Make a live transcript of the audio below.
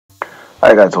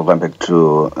Hi guys, welcome back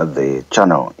to the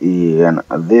channel. In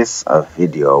this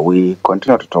video we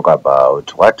continue to talk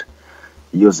about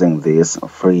using this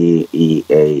free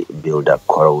EA builder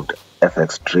called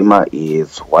fxvoodoo.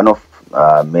 Is one of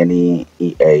many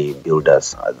EA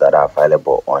builders that are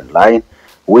available online,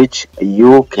 which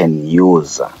you can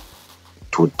use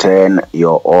to turn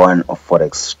your own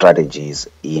forex strategies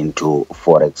into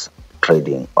forex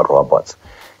trading robots.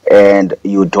 And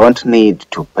you don't need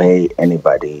to pay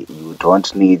anybody. You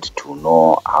don't need to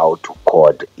know how to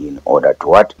code in order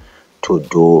to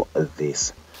do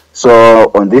this.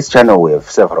 So on this channel we have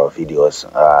several videos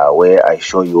where I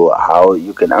show you how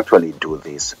you can actually do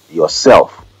this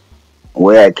yourself,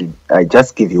 where I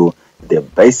just give you the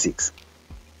basics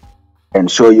and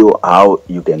show you how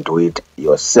you can do it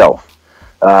yourself.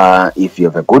 If you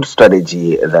have a good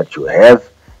strategy that you have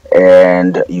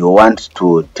and you want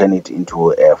to turn it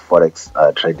into a forex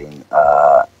trading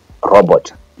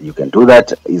robot, you can do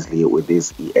that easily with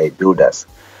these EA builders.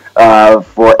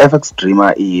 For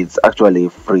fxvoodoo, it's actually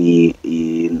free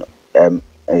in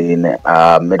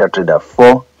metatrader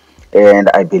 4, and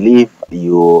I believe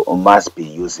you must be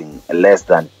using less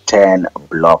than 10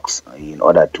 blocks in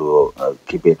order to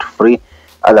keep it free.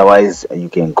 Otherwise you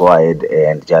can go ahead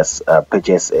and just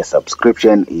purchase a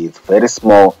subscription. It's very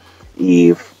small.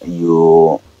 If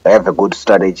you have a good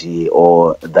strategy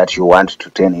or that you want to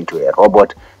turn into a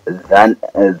robot, then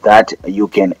that you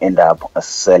can end up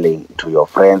selling to your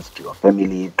friends, to your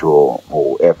family, to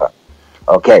whoever.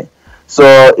 Okay,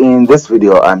 so in this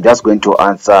video I'm just going to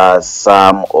answer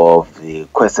some of the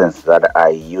questions that I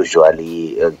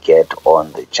usually get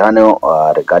on the channel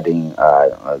regarding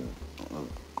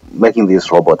making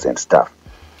these robots and stuff.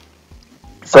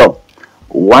 So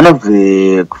one of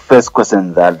the first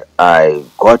questions that I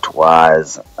got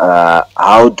was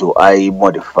how do I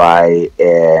modify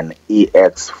an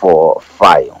ex4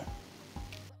 file?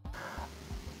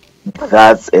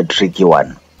 That's a tricky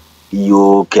one.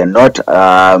 You cannot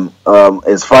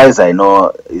as far as I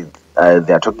know,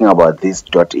 they are talking about this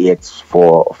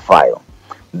 .ex4 file.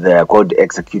 They are called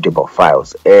executable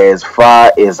files. As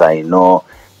far as I know,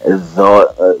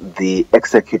 the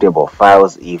executable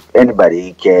files, if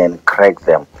anybody can crack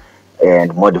them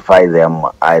and modify them,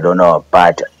 I don't know,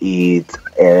 but it's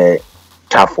a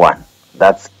tough one.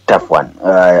 That's tough one.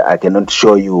 I cannot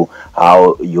show you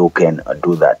how you can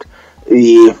do that.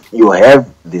 If you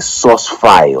have the source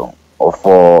file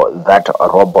for that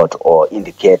robot or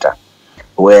indicator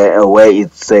where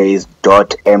it says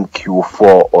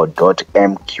 .mq4 or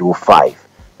 .mq5,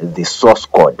 the source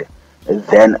code,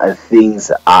 then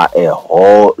things are a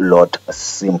whole lot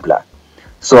simpler.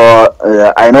 So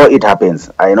I know it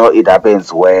happens. I know it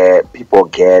happens where people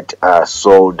get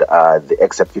sold the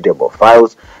executable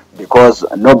files because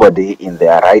nobody in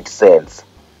their right sense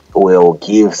will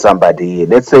give somebody.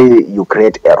 Let's say you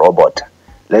create a robot.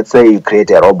 Let's say you create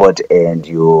a robot and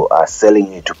you are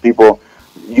selling it to people.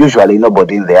 Usually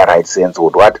nobody in their right sense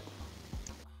would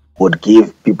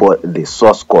give people the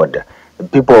source code.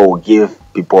 People will give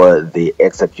people the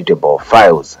executable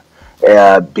files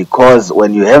because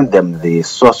when you hand them the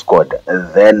source code,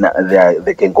 then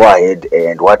they can go ahead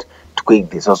and tweak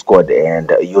the source code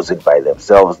and use it by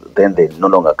themselves. Then they no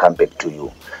longer come back to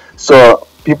you. So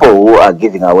people who are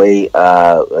giving away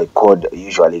code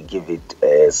usually give it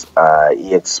as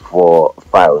ex4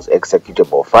 files,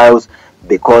 executable files,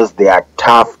 because they are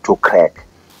tough to crack.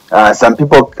 Some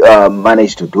people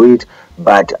manage to do it,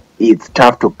 but it's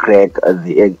tough to crack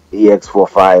the ex4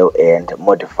 file and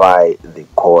modify the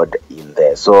code in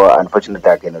there. So unfortunately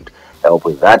I cannot help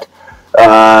with that.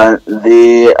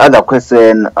 The other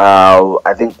question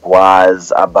I think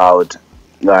was about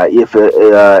if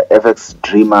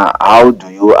fxvoodoo, how do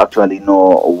you actually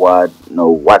know what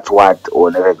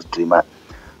on fxvoodoo?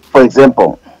 For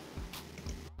example,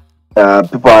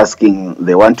 people asking,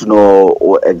 they want to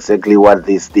know exactly what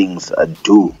these things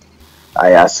do.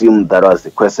 I assume that was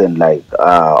the question, like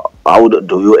how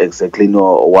do you exactly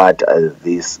know what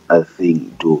this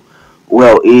thing do?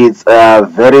 Well, it's a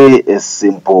very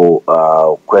simple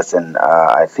question.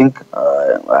 I think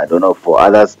I don't know for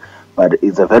others, but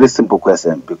it's a very simple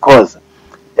question, because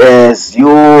as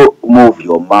you move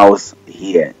your mouse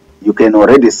here, you can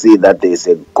already see that there is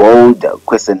a gold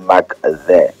question mark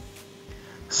there.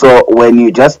 So when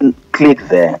you just click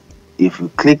there, if you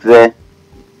click there,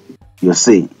 you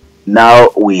see now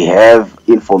we have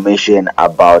information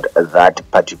about that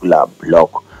particular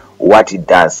block, what it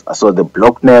does. So the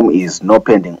block name is no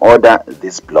pending order.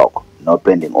 This block, no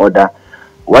pending order.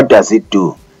 What does it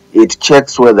do? It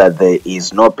checks whether there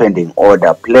is no pending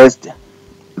order placed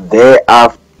there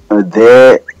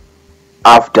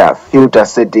after filter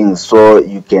settings, so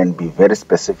you can be very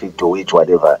specific to which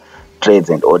whatever trades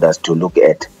and orders to look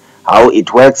at. How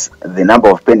it works: the number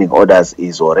of pending orders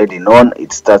is already known.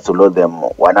 It starts to load them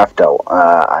one after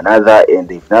another,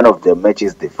 and if none of them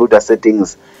matches the filter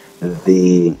settings,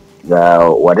 the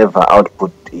whatever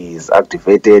output is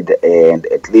activated, and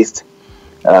at least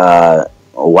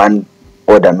one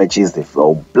order matches the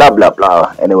blah blah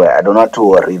blah. Anyway, I don't want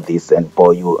to read this and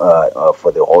bore you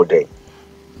for the whole day.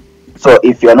 So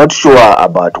if you're not sure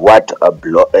about what a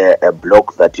block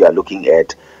that you are looking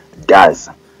at does,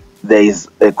 there is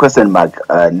a question mark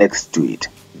next to it.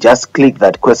 Just click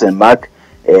that question mark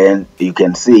and you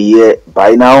can see here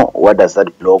buy now. What does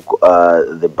that block?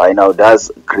 The buy now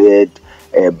does create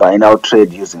a buy now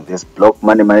trade using this block.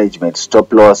 Money management,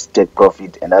 stop loss, take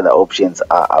profit, and other options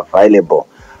are available.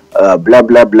 Blah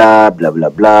blah blah blah blah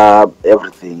blah.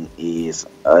 Everything is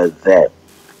there.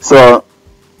 So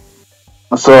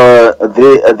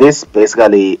this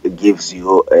basically gives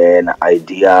you an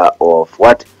idea of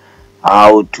what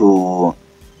how to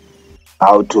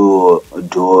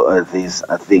do these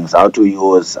things, how to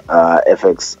use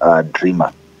FX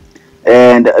Dreamer.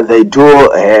 And they do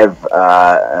have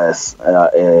a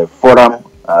forum.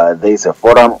 There is a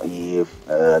forum. If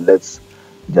let's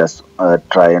just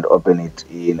try and open it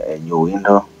in a new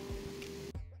window.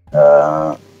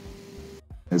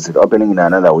 Is it opening in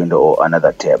another window or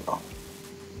another tab?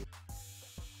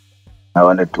 I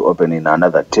wanted to open in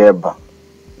another tab.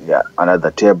 Yeah,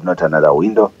 another tab, not another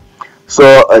window.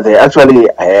 So they actually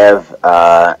have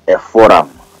a forum.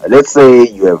 Let's say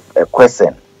you have a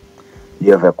question.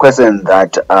 You have a question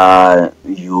that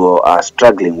you are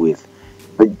struggling with.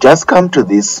 But just come to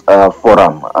this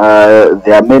forum.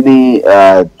 There are many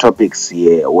topics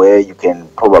here where you can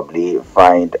probably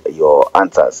find your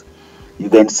answers. You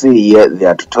can see here there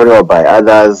are tutorials by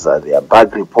others, there are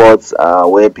bug reports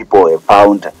where people have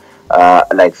found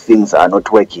like things are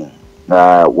not working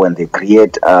when they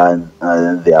create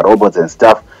their robots and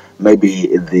stuff. Maybe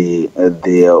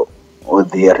the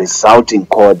resulting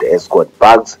code has got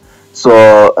bugs,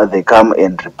 so they come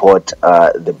and report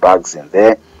the bugs in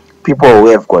there. People who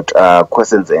have got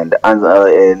questions and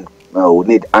who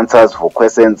need answers for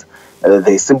questions,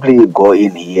 they simply go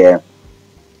in here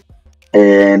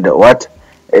and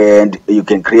you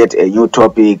can create a new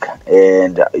topic,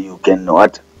 and you can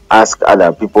ask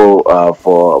other people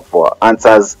for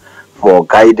answers, for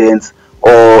guidance,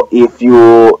 or if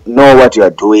you know what you are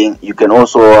doing, you can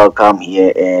also come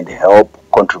here and help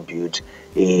contribute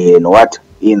in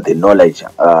the knowledge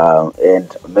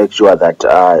and make sure that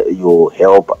you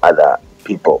help other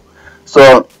people.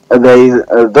 So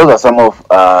those are some of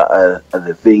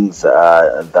the things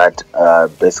that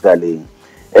basically.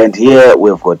 And here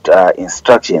we've got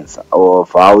instructions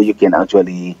of how you can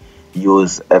actually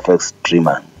use FX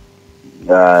Dreamer.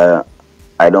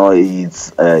 I know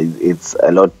it's a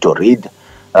lot to read,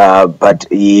 but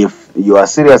if you are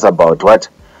serious about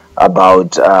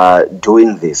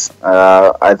doing this,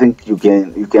 I think you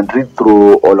can read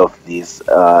through all of this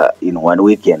in one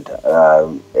weekend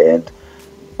and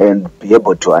be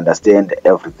able to understand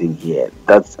everything here.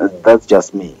 That's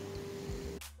just me.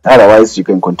 Otherwise, you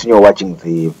can continue watching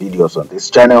the videos on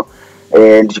this channel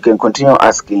and you can continue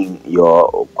asking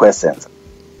your questions.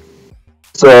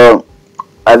 So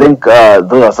I think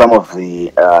those are some of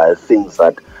the things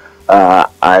that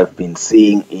I've been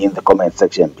seeing in the comment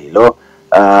section below.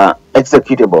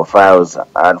 Executable files,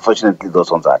 unfortunately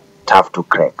those ones are tough to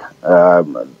crack.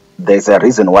 There's a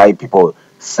reason why people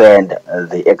send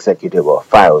the executable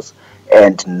files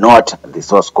and not the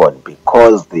source code,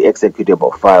 because the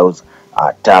executable files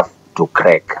are tough to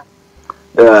crack.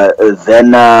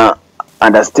 Then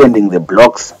understanding the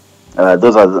blocks,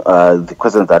 those are the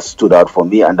questions that stood out for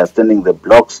me. Understanding the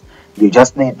blocks, you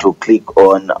just need to click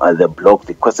on the block,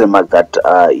 the question mark that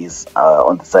is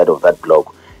on the side of that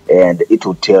block, and it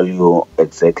will tell you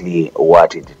exactly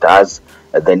what it does.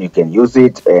 Then you can use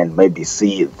it and maybe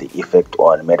see the effect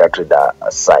on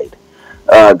MetaTrader side.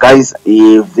 Guys,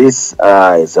 if this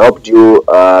has helped you,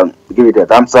 give it a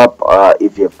thumbs up.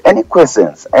 If you have any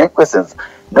questions,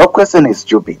 no question is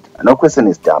stupid, no question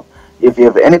is dumb. If you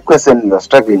have any question, you're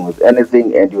struggling with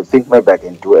anything and you think maybe I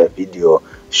can do a video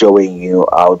showing you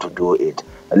how to do it,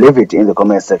 leave it in the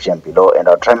comment section below and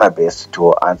I'll try my best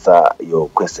to answer your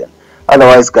question.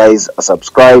 Otherwise, guys,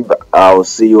 subscribe. I'll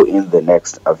see you in the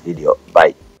next video.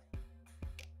 Bye.